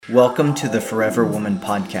Welcome to the Forever Woman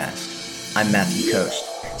podcast. I'm Matthew Coast.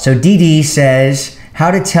 So DD says, how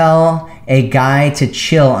to tell a guy to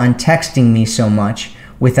chill on texting me so much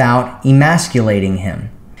without emasculating him.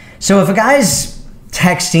 So if a guy's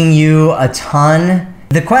texting you a ton,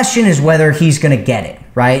 the question is whether he's going to get it,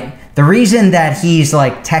 right? The reason that he's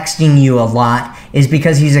like texting you a lot is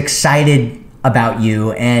because he's excited about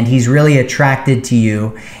you and he's really attracted to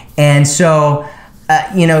you. And so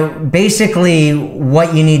basically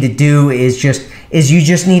what you need to do is you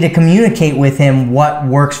just need to communicate with him what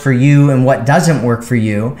works for you and what doesn't work for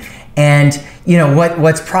you. And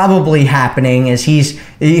what's probably happening is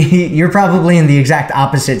you're probably in the exact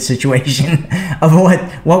opposite situation of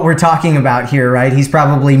what we're talking about here, right? He's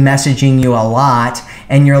probably messaging you a lot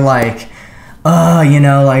and you're like, do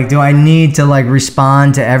I need to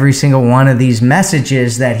respond to every single one of these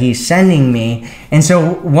messages that he's sending me? And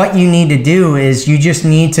so what you need to do is you just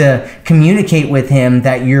need to communicate with him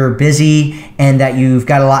that you're busy and that you've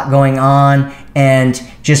got a lot going on, and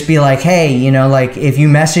just be like, hey, if you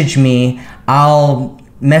message me, I'll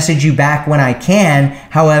message you back when I can.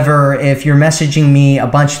 However, if you're messaging me a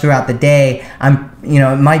bunch throughout the day,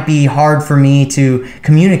 it might be hard for me to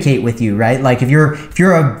communicate with you, right? Like if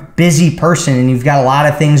you're a busy person and you've got a lot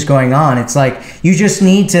of things going on, it's like you just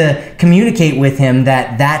need to communicate with him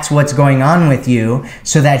that that's what's going on with you,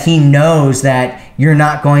 so that he knows that you're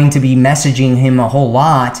not going to be messaging him a whole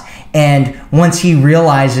lot. And once he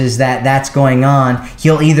realizes that that's going on,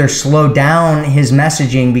 he'll either slow down his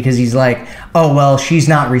messaging because he's like, oh, well, she's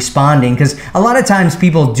not responding. Because a lot of times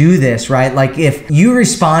people do this, right? Like if you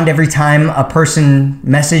respond every time a person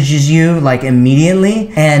messages you immediately,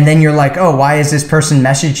 and then you're like, oh, why is this person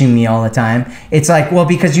messaging me all the time? It's like, well,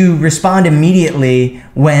 because you respond immediately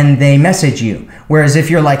when they message you. Whereas if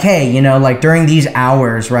you're like, hey, during these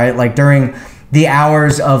hours, right? Like during the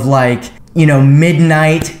hours of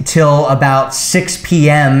midnight till about 6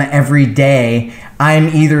 p.m. every day, I'm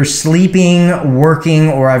either sleeping, working,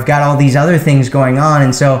 or I've got all these other things going on.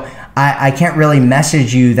 And so I can't really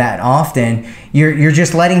message you that often. You're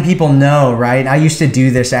just letting people know, right? I used to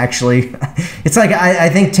do this actually. It's like, I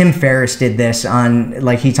think Tim Ferriss did this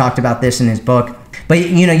he talked about this in his book. But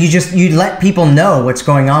you let people know what's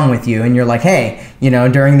going on with you, and you're like, hey,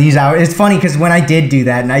 during these hours. It's funny because when I did do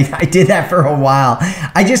that, and I did that for a while,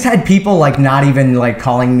 I just had people not even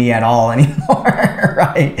calling me at all anymore,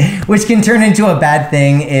 right? Which can turn into a bad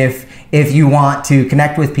thing if you want to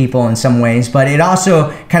connect with people in some ways, but it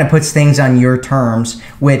also kind of puts things on your terms,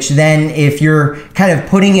 which then if you're kind of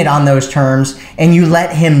putting it on those terms and you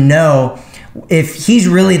let him know, if he's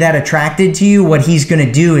really that attracted to you, what he's going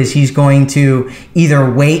to do is he's going to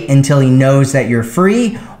either wait until he knows that you're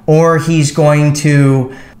free, or he's going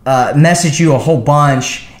to message you a whole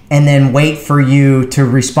bunch and then wait for you to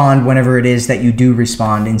respond whenever it is that you do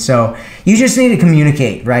respond. And so you just need to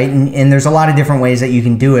communicate, right? And there's a lot of different ways that you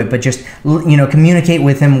can do it, but just, communicate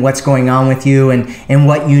with him what's going on with you and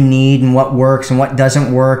what you need and what works and what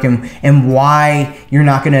doesn't work, and why you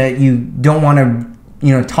don't want to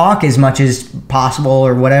talk as much as possible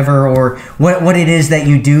or whatever, or what it is that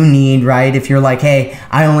you do need, right? If you're like, hey,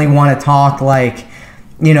 I only want to talk a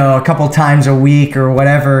couple times a week or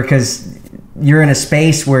whatever, because you're in a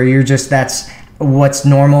space where that's what's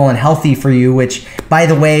normal and healthy for you, which, by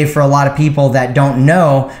the way, for a lot of people that don't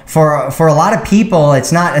know, for a lot of people,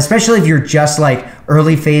 it's not, especially if you're just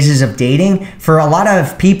early phases of dating, for a lot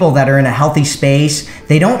of people that are in a healthy space,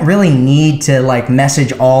 they don't really need to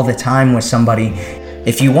message all the time with somebody.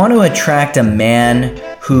 If you want to attract a man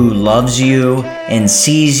who loves you and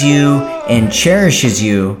sees you and cherishes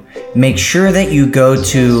you, make sure that you go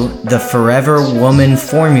to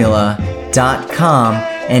theforeverwomanformula.com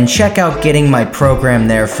and check out getting my program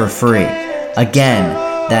there for free. Again,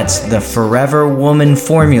 that's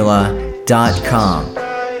theforeverwomanformula.com.